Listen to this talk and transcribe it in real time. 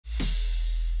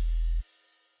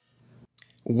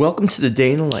Welcome to the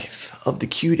day in the life of the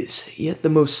cutest, yet the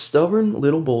most stubborn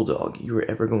little bulldog you are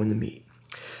ever going to meet.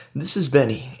 This is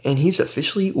Benny, and he's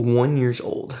officially 1 year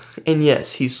old. And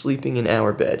yes, he's sleeping in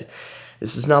our bed.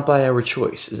 This is not by our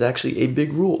choice. It's actually a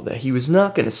big rule that he was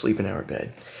not going to sleep in our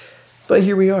bed. But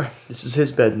here we are. This is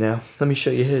his bed now. Let me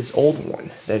show you his old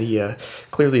one that he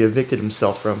clearly evicted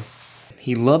himself from.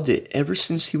 He loved it ever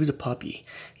since he was a puppy.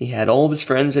 He had all of his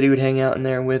friends that he would hang out in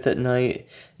there with at night,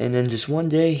 and then just one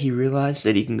day he realized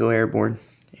that he can go airborne,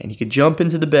 and he could jump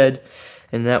into the bed,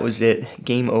 and that was it.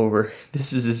 Game over.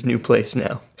 This is his new place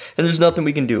now, and there's nothing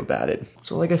we can do about it.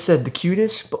 So like I said, the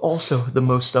cutest, but also the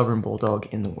most stubborn bulldog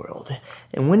in the world.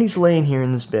 And when he's laying here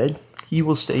in this bed, he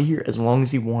will stay here as long as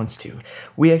he wants to.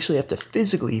 We actually have to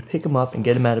physically pick him up and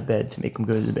get him out of bed to make him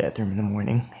go to the bathroom in the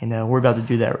morning, and we're about to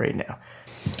do that right now.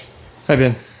 Hi,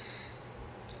 Ben.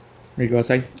 Ready to go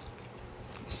outside?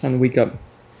 It's time to wake up.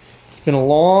 It's been a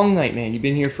long night, man. You've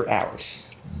been here for hours.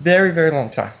 Very, very long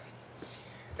time.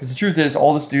 Because the truth is,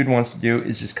 all this dude wants to do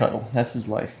is just cuddle. That's his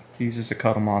life. He's just a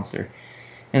cuddle monster.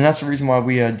 And that's the reason why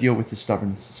we deal with his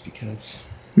stubbornness. Is because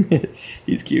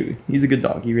he's cute. He's a good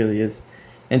dog. He really is.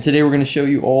 And today we're going to show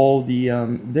you all the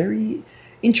very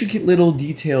intricate little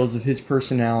details of his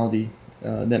personality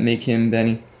that make him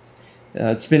Benny.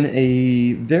 It's been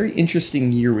a very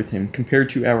interesting year with him compared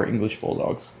to our English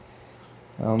Bulldogs.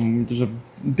 There's a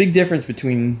big difference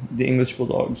between the English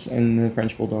Bulldogs and the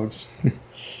French Bulldogs.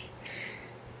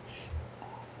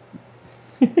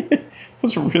 That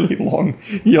was a really long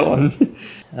yawn.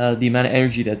 The amount of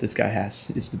energy that this guy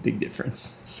has is the big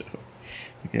difference. So,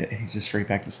 okay, he's just straight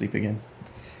back to sleep again.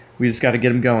 We just got to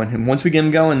get him going. And once we get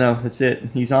him going, though, that's it.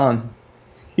 He's on.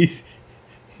 He's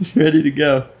ready to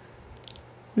go.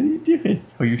 What are you doing?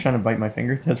 Oh, you're trying to bite my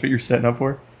finger? That's what you're setting up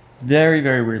for? Very,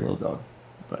 very weird little dog.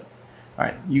 But,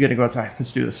 alright, you gotta go outside.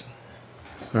 Let's do this.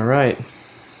 Alright,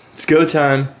 it's go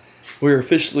time. We're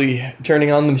officially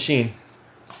turning on the machine.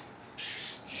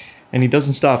 And he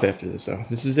doesn't stop after this, though.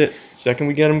 This is it. Second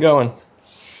we get him going.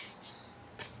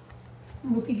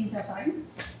 We'll keep these outside.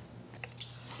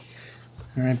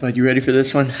 Alright, bud, you ready for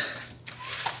this one?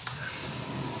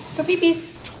 Go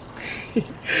pee-pees.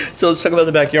 So let's talk about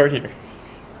the backyard here.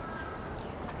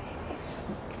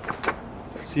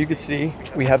 So you can see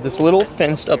we have this little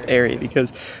fenced up area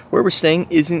because where we're staying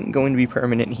isn't going to be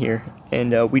permanent here,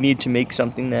 and we need to make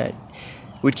something that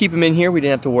would keep him in here. We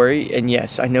didn't have to worry. And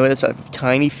yes, I know that's a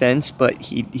tiny fence, but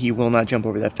he will not jump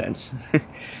over that fence.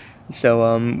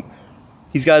 So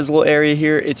he's got his little area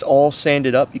here. It's all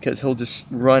sanded up because he'll just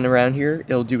run around here.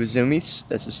 He'll do his zoomies.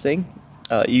 That's his thing.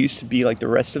 It used to be like the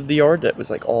rest of the yard that was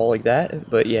like all like that,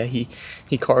 but yeah, he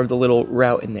carved a little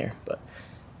route in there. But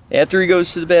after he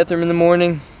goes to the bathroom in the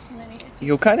morning,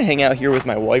 he'll kind of hang out here with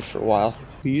my wife for a while.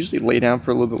 We usually lay down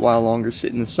for a little bit while longer,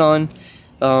 sit in the sun.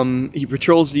 He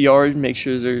patrols the yard, make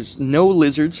sure there's no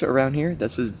lizards around here.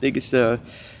 That's his biggest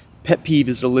pet peeve,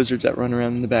 is the lizards that run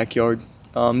around in the backyard.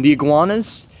 The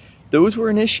iguanas, those were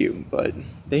an issue, but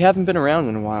they haven't been around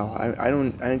in a while. I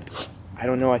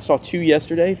don't know. I saw 2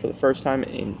 yesterday for the first time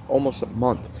in almost a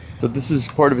month. So this is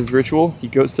part of his ritual. He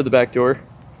goes to the back door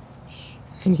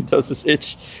and he does this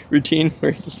itch routine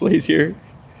where he just lays here,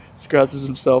 scratches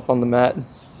himself on the mat.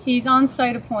 He's on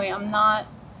site point. I'm not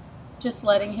just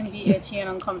letting him be itchy and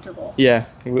uncomfortable. Yeah,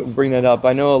 we'll bring that up.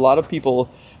 I know a lot of people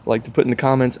like to put in the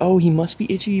comments, oh, he must be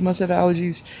itchy, he must have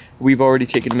allergies. We've already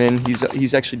taken him in.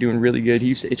 He's actually doing really good. He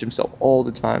used to itch himself all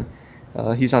the time.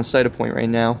 He's on site point right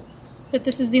now. But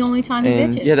this is the only time he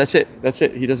itches. Yeah, that's it. That's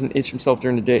it. He doesn't itch himself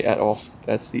during the day at all.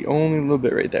 That's the only little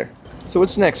bit right there. So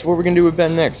what's next? What are we going to do with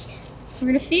Ben next? We're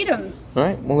going to feed him. All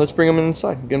right, well, let's bring him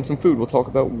inside. Get him some food. We'll talk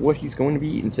about what he's going to be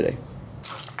eating today.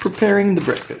 Preparing the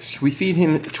breakfast. We feed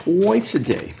him twice a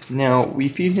day. Now, we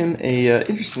feed him a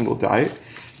interesting little diet.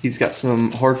 He's got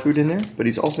some hard food in there, but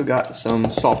he's also got some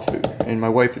soft food. And my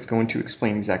wife is going to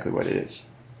explain exactly what it is.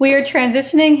 We are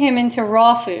transitioning him into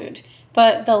raw food.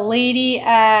 But the lady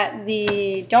at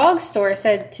the dog store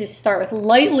said to start with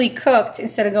lightly cooked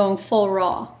instead of going full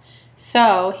raw.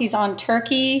 So he's on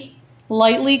turkey,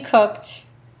 lightly cooked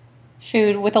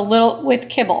food with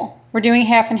kibble. We're doing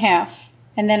half and half,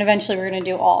 and then eventually we're going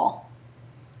to do all.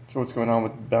 So what's going on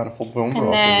with bountiful bone broth?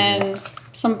 And then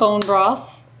some bone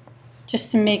broth,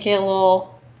 just to make it a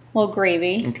little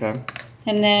gravy. Okay.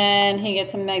 And then he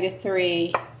gets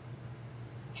omega-3,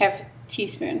 half a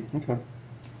teaspoon. Okay.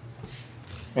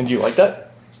 And do you like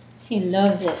that? He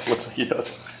loves it. Looks like he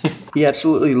does. He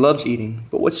absolutely loves eating.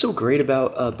 But what's so great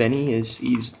about Benny is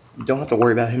you don't have to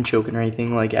worry about him choking or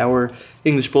anything. Like our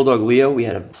English Bulldog Leo, we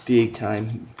had a big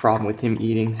time problem with him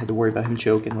eating. Had to worry about him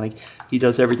choking. Like he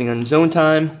does everything on his own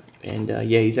time. And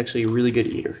yeah, he's actually a really good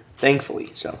eater, thankfully.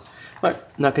 So, all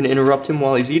right, not going to interrupt him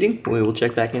while he's eating. We will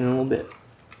check back in a little bit.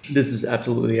 This is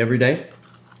absolutely every day.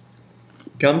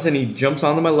 He comes and he jumps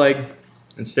onto my leg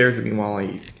and stares at me while I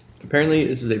eat. Apparently,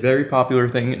 this is a very popular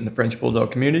thing in the French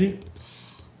Bulldog community.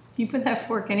 If you put that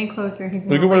fork any closer, he's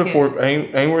Look going at to where like the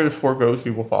fork, anywhere this fork goes, he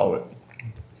will follow it.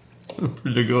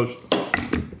 Ridiculous.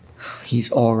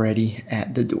 He's already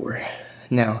at the door.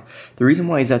 Now, the reason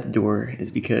why he's at the door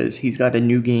is because he's got a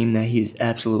new game that he's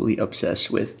absolutely obsessed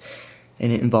with,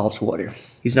 and it involves water.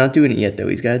 He's not doing it yet, though.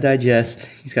 He's got to digest.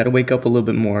 He's got to wake up a little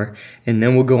bit more, and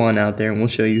then we'll go on out there and we'll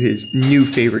show you his new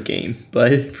favorite game.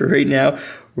 But for right now,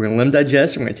 we're going to let him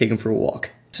digest, and we're going to take him for a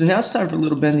walk. So now it's time for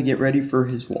little Ben to get ready for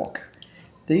his walk.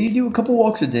 They do a couple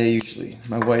walks a day, usually.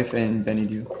 My wife and Benny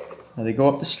do. They go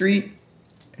up the street,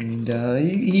 and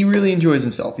he really enjoys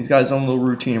himself. He's got his own little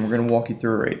routine, and we're going to walk you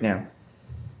through it right now.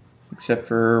 Except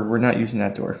for we're not using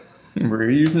that door.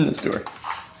 We're using this door.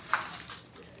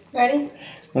 Ready?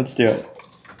 Let's do it.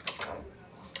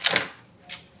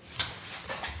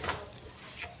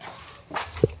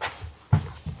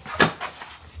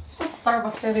 This was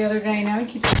Starbucks there the other day. Now he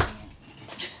keeps doing it.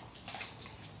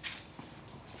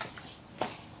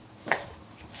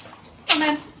 Come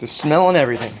in. Just smelling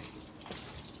everything.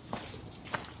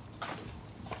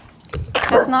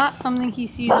 That's not something he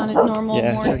sees on his normal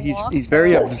morning So walk, he's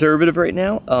very observative right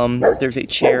now. There's a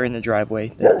chair in the driveway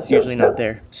that's usually not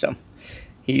there. So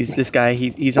this guy,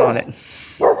 he's on it.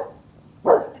 It's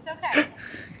okay.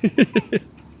 What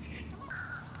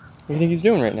do you think he's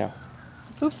doing right now?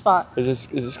 Poop spot. Is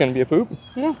this going to be a poop?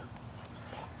 Yeah.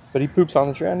 But he poops on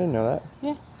the chair. I didn't know that.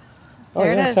 Yeah. Oh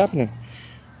There it yeah, is. it's happening.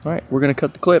 All right, we're going to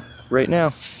cut the clip right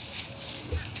now.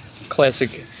 Classic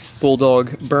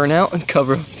Bulldog burnout and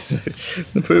cover up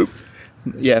the poop.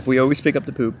 Yeah, we always pick up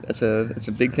the poop. That's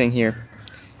a big thing here.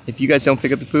 If you guys don't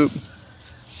pick up the poop,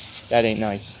 that ain't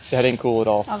nice. That ain't cool at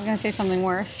all. I was going to say something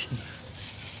worse.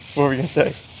 What were you gonna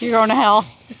say? You're going to hell.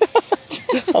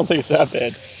 I don't think it's that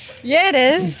bad. Yeah, it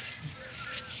is.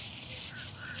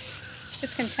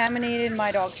 It's contaminated.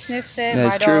 My dog sniffs it.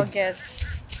 That's My true. dog gets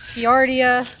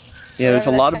giardia. Yeah, there's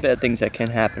a Whatever lot the of bad things that can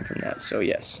happen from that. So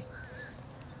yes.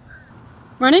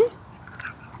 Running?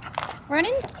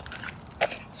 Running?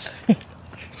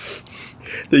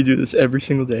 They do this every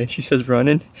single day. She says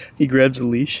running, he grabs a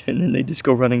leash, and then they just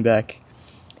go running back.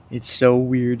 It's so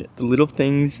weird. The little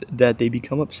things that they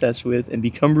become obsessed with and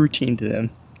become routine to them.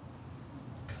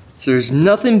 So there's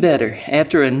nothing better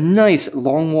after a nice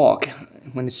long walk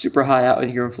when it's super hot out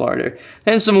here in Florida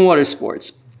than some water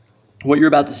sports. What you're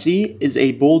about to see is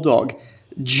a bulldog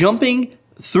jumping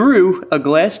through a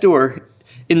glass door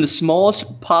in the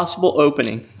smallest possible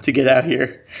opening to get out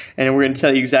here. And we're going to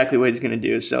tell you exactly what he's going to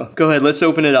do. So go ahead, let's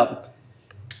open it up.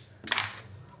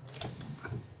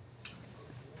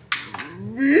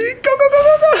 Go, go, go,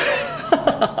 go, go!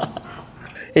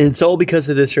 And it's all because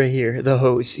of this right here, the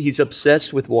hose. He's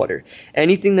obsessed with water.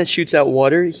 Anything that shoots out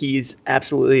water, he's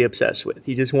absolutely obsessed with.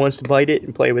 He just wants to bite it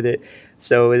and play with it.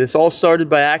 So this all started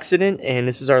by accident, and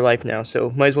this is our life now.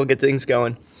 So might as well get things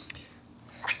going.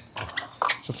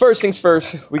 So first things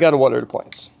first, we gotta water the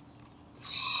plants.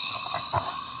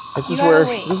 This is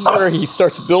where he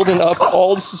starts building up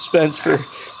all the suspense for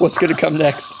what's gonna come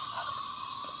next.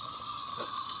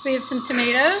 We have some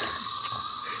tomatoes.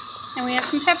 And we have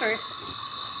some peppers.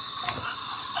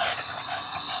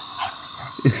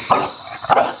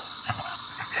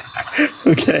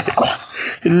 Okay,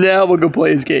 now we'll go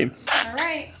play his game. All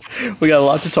right. We got a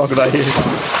lot to talk about here.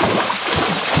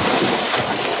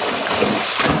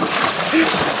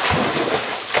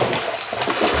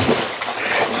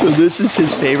 So this is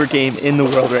his favorite game in the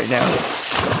world right now.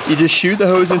 You just shoot the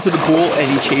hose into the pool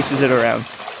and he chases it around.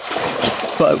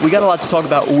 But we got a lot to talk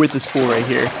about with this pool right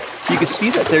here. You can see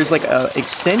that there's like a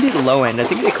extended low end. I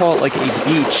think they call it like a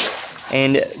beach.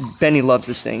 And Benny loves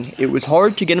this thing. It was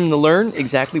hard to get him to learn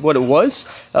exactly what it was.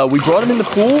 We brought him in the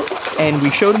pool and we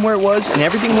showed him where it was and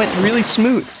everything went really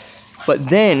smooth. But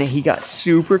then he got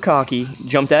super cocky,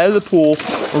 jumped out of the pool,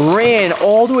 ran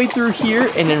all the way through here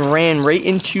and then ran right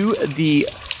into the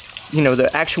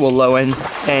actual low end,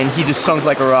 and he just sunk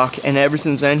like a rock, and ever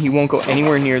since then he won't go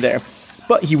anywhere near there.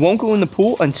 But he won't go in the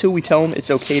pool until we tell him it's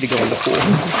okay to go in the pool.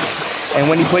 And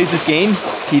when he plays this game,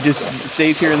 he just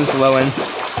stays here in this low end.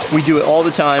 We do it all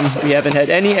the time. We haven't had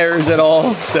any errors at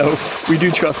all, so we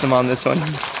do trust him on this one.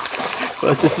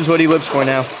 But this is what he lives for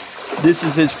now. This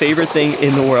is his favorite thing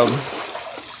in the world.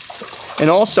 And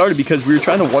all started because we were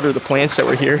trying to water the plants that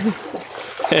were here,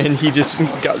 and he just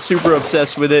got super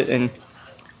obsessed with it, and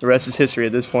the rest is history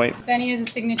at this point. Benny has a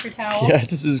signature towel. Yeah,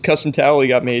 this is a custom towel he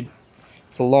got made.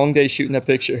 It's a long day shooting that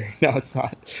picture. No, it's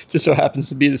not. Just so happens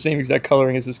to be the same exact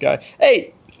coloring as this guy.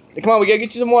 Hey, come on, we gotta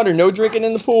get you some water. No drinking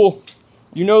in the pool.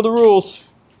 You know the rules.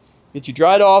 Get you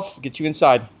dried off, get you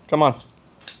inside. Come on,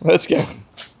 let's go.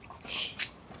 Is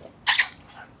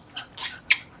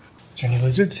there any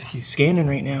lizards? He's scanning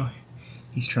right now.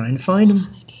 He's trying to find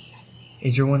them.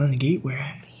 Is there one on the gate? Where?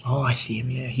 Oh, I see him.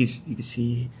 Yeah, you can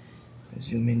see.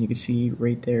 Zoom in. You can see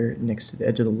right there next to the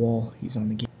edge of the wall. He's on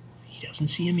the gate. He doesn't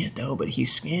see him yet though, but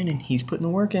he's scanning. He's putting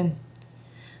the work in.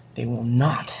 They will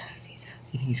not. You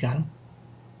think he's got him?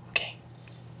 Okay.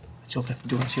 Let's open up the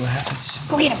door and see what happens.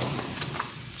 Go get him.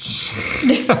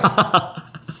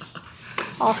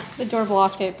 Oh, the door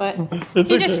blocked it, but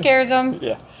he just scares him.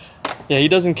 Yeah. Yeah, he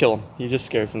doesn't kill him. He just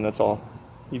scares him, that's all.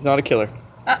 He's not a killer.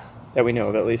 That we know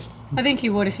of, at least. I think he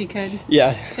would if he could.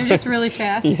 Yeah. They're just really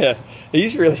fast. Yeah.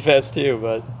 He's really fast, too,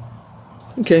 but...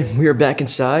 Okay, we are back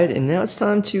inside, and now it's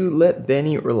time to let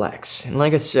Benny relax. And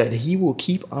like I said, he will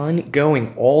keep on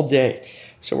going all day.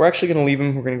 So we're actually going to leave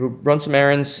him. We're going to go run some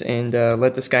errands and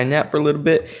let this guy nap for a little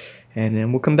bit. And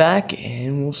then we'll come back,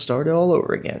 and we'll start it all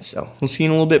over again. So we'll see you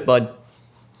in a little bit, bud.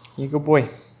 Here you go, boy.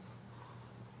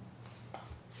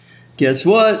 Guess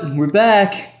what? We're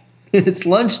back. It's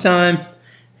lunchtime.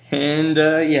 And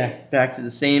yeah, back to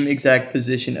the same exact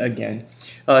position again.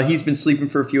 He's been sleeping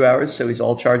for a few hours, so he's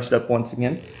all charged up once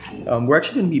again. We're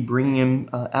actually going to be bringing him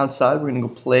outside. We're going to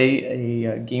go play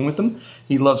a game with him.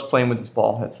 He loves playing with his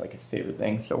ball. That's like his favorite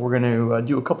thing. So we're going to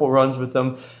do a couple runs with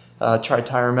him, try to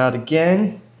tire him out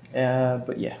again.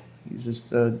 But yeah, he's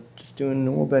just doing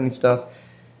normal Benny stuff.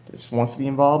 Just wants to be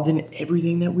involved in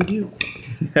everything that we do.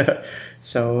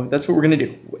 So that's what we're going to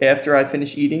do. After I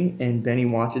finish eating and Benny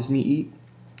watches me eat,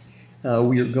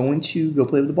 we are going to go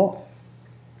play with the ball.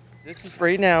 This is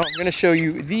right now, I'm going to show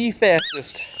you the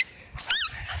fastest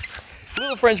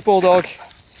little French Bulldog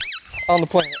on the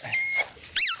planet.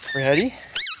 Ready?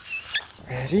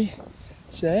 Ready?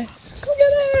 Set. Look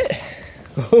at it!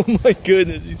 Oh my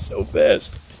goodness, he's so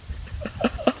fast.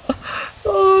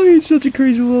 Oh, he's such a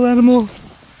crazy little animal.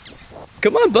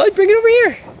 Come on, bud, bring it over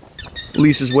here.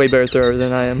 Lisa's way better thrower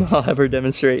than I am. I'll have her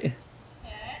demonstrate.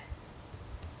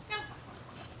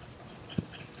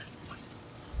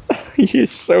 He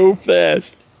is so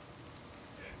fast.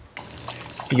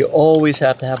 You always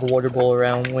have to have a water bowl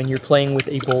around when you're playing with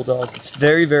a bulldog. It's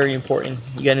very, very important.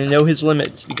 You gotta know his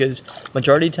limits because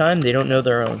majority of the time they don't know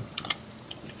their own.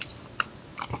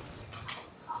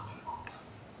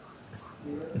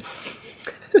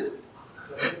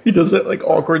 He does that like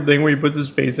awkward thing where he puts his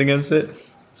face against it.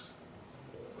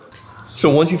 So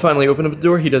once you finally open up the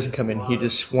door, he doesn't come in. He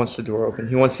just wants the door open.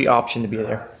 He wants the option to be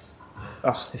there.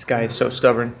 Oh, this guy is so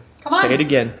stubborn. Come on. Say it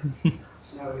again.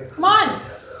 Come on.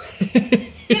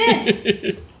 Get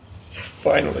in.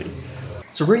 Finally.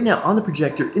 So right now on the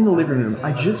projector in the living room,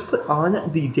 I just put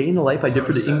on the day in the life I did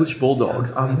for the English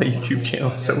Bulldogs on my YouTube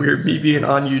channel. So we're me being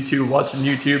on YouTube, watching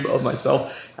YouTube of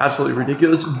myself. Absolutely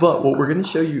ridiculous. But what we're going to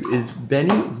show you is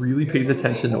Benny really pays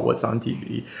attention to what's on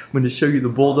TV. I'm going to show you the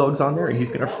Bulldogs on there and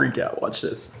he's going to freak out. Watch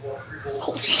this.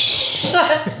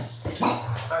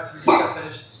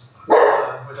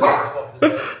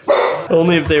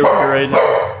 Only if they were here right now.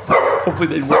 Hopefully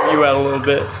they'd wear you out a little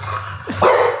bit.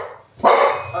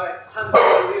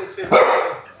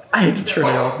 I had to turn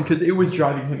it off because it was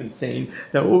driving him insane.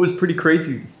 Now, what was pretty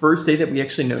crazy, the first day that we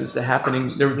actually noticed it happening,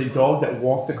 there was a dog that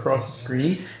walked across the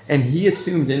screen, and he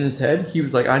assumed in his head, he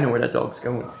was like, I know where that dog's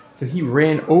going. So he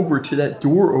ran over to that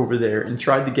door over there and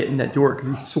tried to get in that door because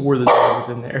he swore the dog was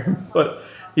in there. But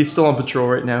he's still on patrol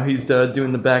right now. He's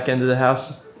doing the back end of the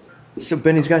house. So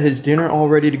Benny's got his dinner all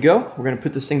ready to go. We're going to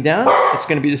put this thing down. It's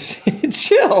going to be this.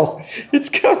 Chill. It's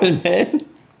coming, man.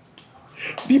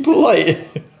 Be polite.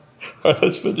 All right,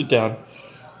 let's put it down.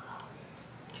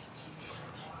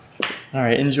 All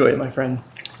right, enjoy it, my friend.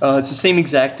 It's the same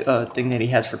exact thing that he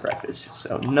has for breakfast,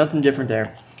 so nothing different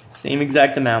there. Same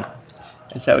exact amount.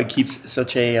 That's how he keeps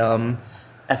such a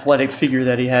athletic figure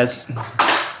that he has.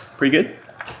 Pretty good?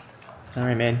 All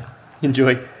right, man.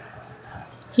 Enjoy.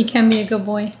 He can be a good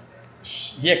boy.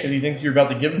 Yeah, because he thinks you're about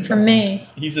to give him something. For me.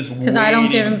 He's just because I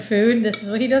don't give him food. This is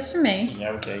what he does for me. Yeah,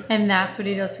 okay. And that's what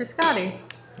he does for Scotty.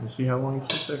 You see how long he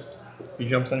sits there? He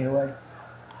jumps on your leg.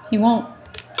 He won't.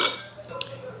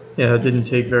 Yeah, that didn't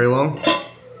take very long.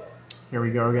 Here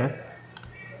we go again.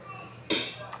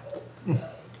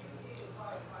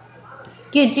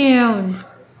 Get down.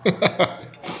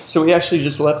 So we actually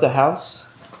just left the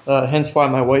house. Hence why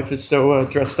my wife is so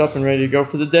dressed up and ready to go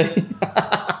for the day.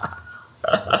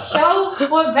 Show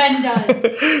what Ben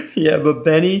does. Yeah, but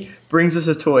Benny brings us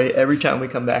a toy every time we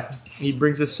come back. He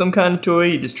brings us some kind of toy.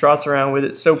 He just trots around with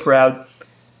it, so proud.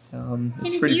 And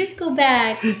It's his pretty. ears go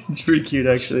back. It's pretty cute,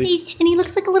 actually. And he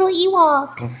looks like a little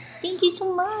Ewok. Thank you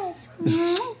so much.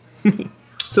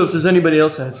 So if there's anybody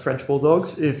else that has French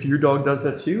Bulldogs, if your dog does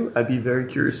that too, I'd be very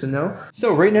curious to know.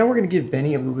 So right now we're going to give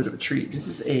Benny a little bit of a treat. This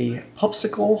is a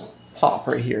popsicle pop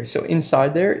right here. So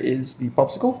inside there is the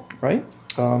popsicle, right?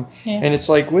 And it's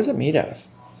like, what is it made out of?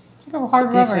 It's like a hard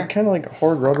It's rubber. like kind of like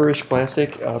hard rubberish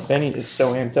plastic. Benny is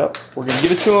so amped up. We're going to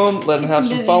give it to him, let him Keeps have him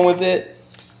some busy. fun with it.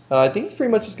 I think it's pretty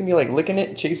much just going to be like licking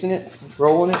it, chasing it,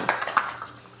 rolling it.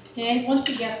 Yeah, once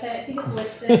he gets it, he just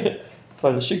licks it.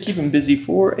 But it should keep him busy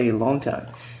for a long time.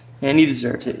 And he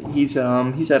deserves it. He's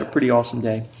had a pretty awesome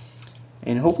day.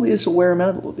 And hopefully this will wear him out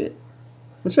a little bit.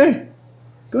 What's that?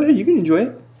 Go ahead, you can enjoy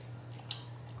it.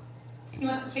 He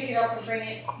wants to pick it up and bring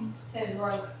it to his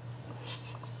rug.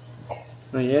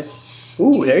 Oh yeah?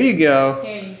 Ooh, there you go.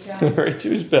 There you go. Right to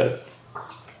his bed.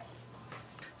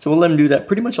 So we'll let him do that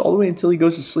pretty much all the way until he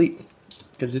goes to sleep.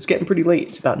 Because it's getting pretty late.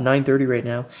 It's about 9:30 right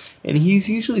now. And he's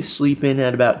usually sleeping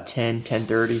at about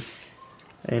 10:30.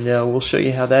 And we'll show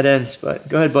you how that ends. But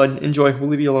go ahead, bud. Enjoy. We'll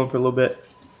leave you alone for a little bit.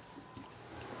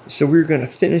 So we're going to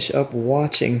finish up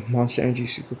watching Monster Energy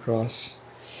Supercross.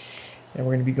 And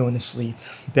we're going to be going to sleep.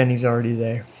 Benny's already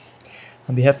there.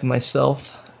 On behalf of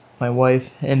myself, my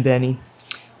wife, and Benny,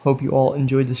 hope you all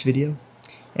enjoyed this video.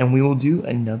 And we will do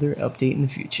another update in the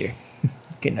future.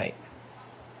 Good night.